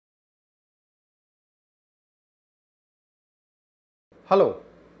Hello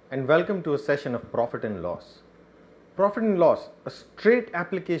and welcome to a session of profit and loss. Profit and loss, a straight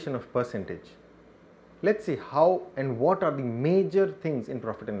application of percentage. Let's see how and what are the major things in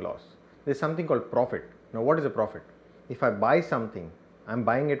profit and loss. There is something called profit. Now what is a profit? If I buy something, I am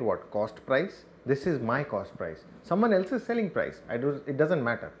buying at what? Cost price. This is my cost price. Someone else's selling price. It doesn't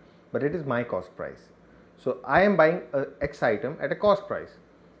matter, but it is my cost price. So I am buying a X item at a cost price.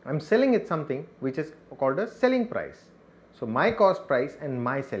 I am selling it something which is called a selling price. So my cost price and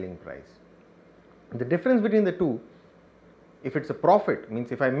my selling price. The difference between the two, if it's a profit,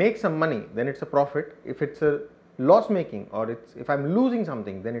 means if I make some money, then it's a profit. If it's a loss making, or if I'm losing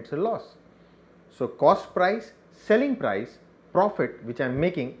something, then it's a loss. So cost price, selling price, profit which I'm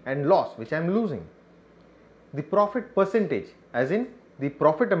making, and loss which I'm losing. The profit percentage, as in the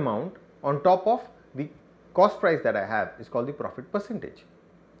profit amount on top of the cost price that I have, is called the profit percentage.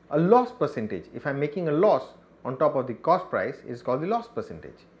 A loss percentage, if I'm making a loss on top of the cost price, is called the loss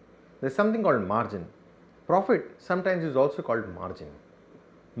percentage. There's something called margin. Profit sometimes is also called margin.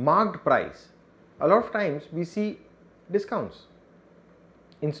 Marked price, a lot of times we see discounts.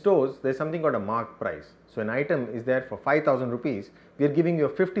 In stores, there's something called a marked price. So an item is there for 5,000 rupees, we are giving you a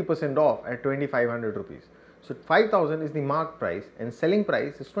 50% off at 2,500 rupees. So 5,000 is the marked price and selling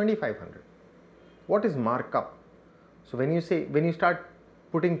price is 2,500. What is markup? So when you start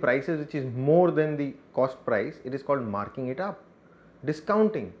putting prices which is more than the cost price, it is called marking it up.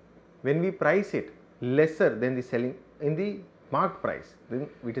 Discounting, when we price it lesser than the selling in the marked price, then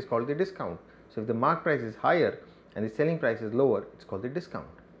it is called the discount. So if the marked price is higher and the selling price is lower, it's called the discount.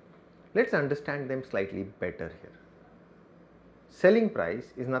 Let's understand them slightly better here. Selling price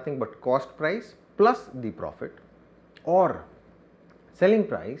is nothing but cost price plus the profit, or selling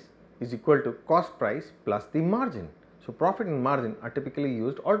price is equal to cost price plus the margin. So profit and margin are typically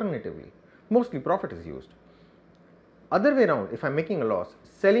used alternatively. Mostly profit is used. Other way around, if I'm making a loss,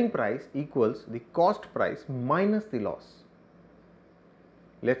 selling price equals the cost price minus the loss.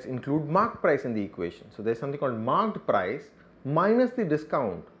 Let's include marked price in the equation. So there's something called marked price minus the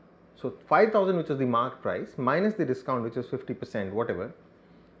discount. So 5,000, which is the marked price, minus the discount, which is 50%, whatever,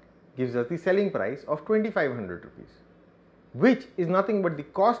 gives us the selling price of 2,500 rupees, which is nothing but the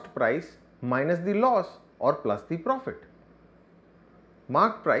cost price minus the loss or plus the profit.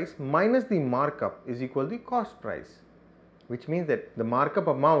 Marked price minus the markup is equal to the cost price, which means that the markup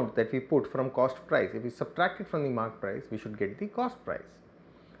amount that we put from cost price, if we subtract it from the marked price, we should get the cost price.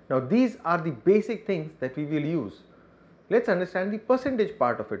 Now these are the basic things that we will use. Let's understand the percentage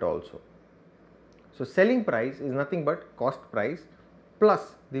part of it also. So selling price is nothing but cost price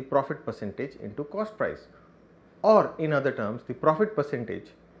plus the profit percentage into cost price, or in other terms, the profit percentage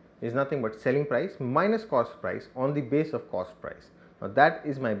is nothing but selling price minus cost price on the base of cost price. Now that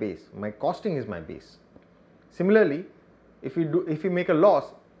is my base, my costing is my base. Similarly, if we make a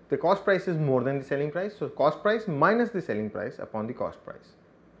loss, the cost price is more than the selling price, so cost price minus the selling price upon the cost price.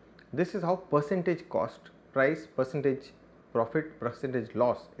 This is how percentage cost price, percentage profit, percentage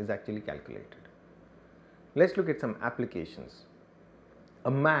loss is actually calculated. Let's look at some applications.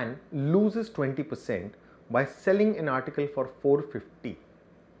 A man loses 20% by selling an article for 450.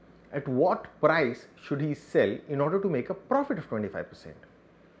 At what price should he sell in order to make a profit of 25%?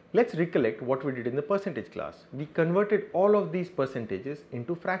 Let's recollect what we did in the percentage class. We converted all of these percentages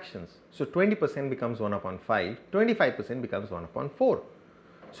into fractions. So 20% becomes 1 upon 5, 25% becomes 1 upon 4.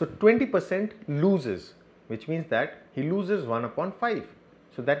 So 20% loses, which means that he loses 1 upon 5.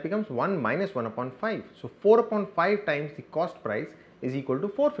 So that becomes 1 minus 1 upon 5. So 4 upon 5 times the cost price is equal to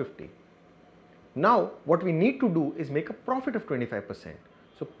 450. Now what we need to do is make a profit of 25%.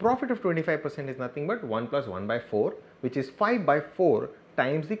 So profit of 25% is nothing but 1 plus 1 by 4, which is 5 by 4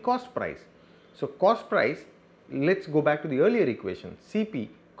 times the cost price. So cost price, let's go back to the earlier equation. CP,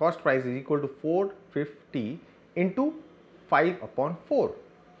 cost price, is equal to 450 into 5 upon 4.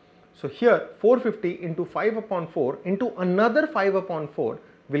 So here 450 into 5 upon 4 into another 5 upon 4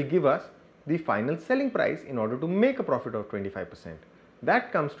 will give us the final selling price in order to make a profit of 25%.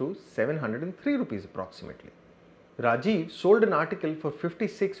 That comes to 703 rupees approximately. Rajiv sold an article for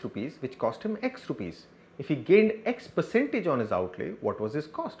 56 rupees, which cost him X rupees. If he gained X percentage on his outlay, what was his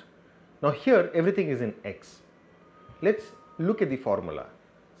cost? Now here everything is in X. Let's look at the formula.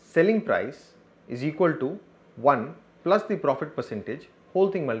 Selling price is equal to 1 plus the profit percentage, whole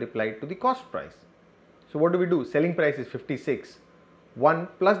thing multiplied to the cost price. So what do? Selling price is 56. 1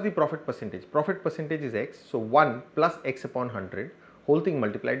 plus the profit percentage is X. So 1 plus X upon 100, whole thing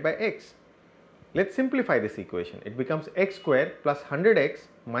multiplied by X. Let's simplify this equation. It becomes x square plus 100x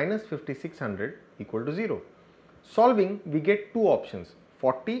minus 5600 equal to 0. Solving, we get two options,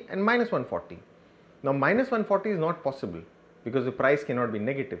 40 and minus 140. Now minus 140 is not possible. because the price cannot be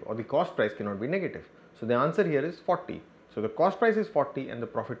negative or the cost price cannot be negative. So the answer here is 40. So the cost price is 40 and the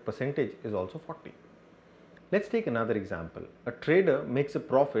profit percentage is also 40. Let's take another example. A trader makes a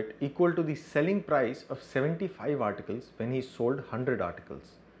profit equal to the selling price of 75 articles when he sold 100 articles.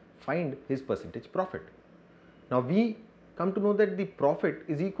 Find his percentage profit. Now we come to know that the profit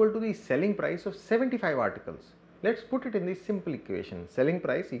is equal to the selling price of 75 articles. Let's put it in this simple equation. Selling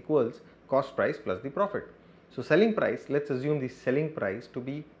price equals cost price plus the profit. So selling price, let's assume the selling price to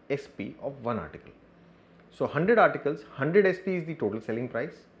be SP of one article. So 100 articles, 100 SP is the total selling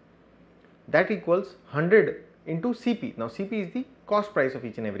price. That equals 100 into CP. Now CP is the cost price of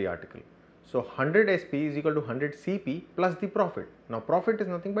each and every article. So 100 SP is equal to 100 CP plus the profit. Now profit is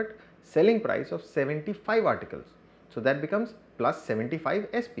nothing but selling price of 75 articles. So that becomes plus 75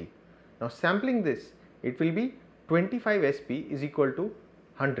 SP. Now sampling this, it will be 25 SP is equal to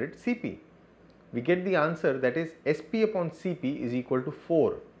 100 CP. We get the answer, that is SP upon CP is equal to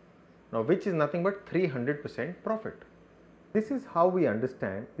 4. Now which is nothing but 300% profit. This is how we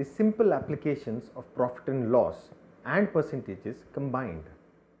understand the simple applications of profit and loss and percentages combined.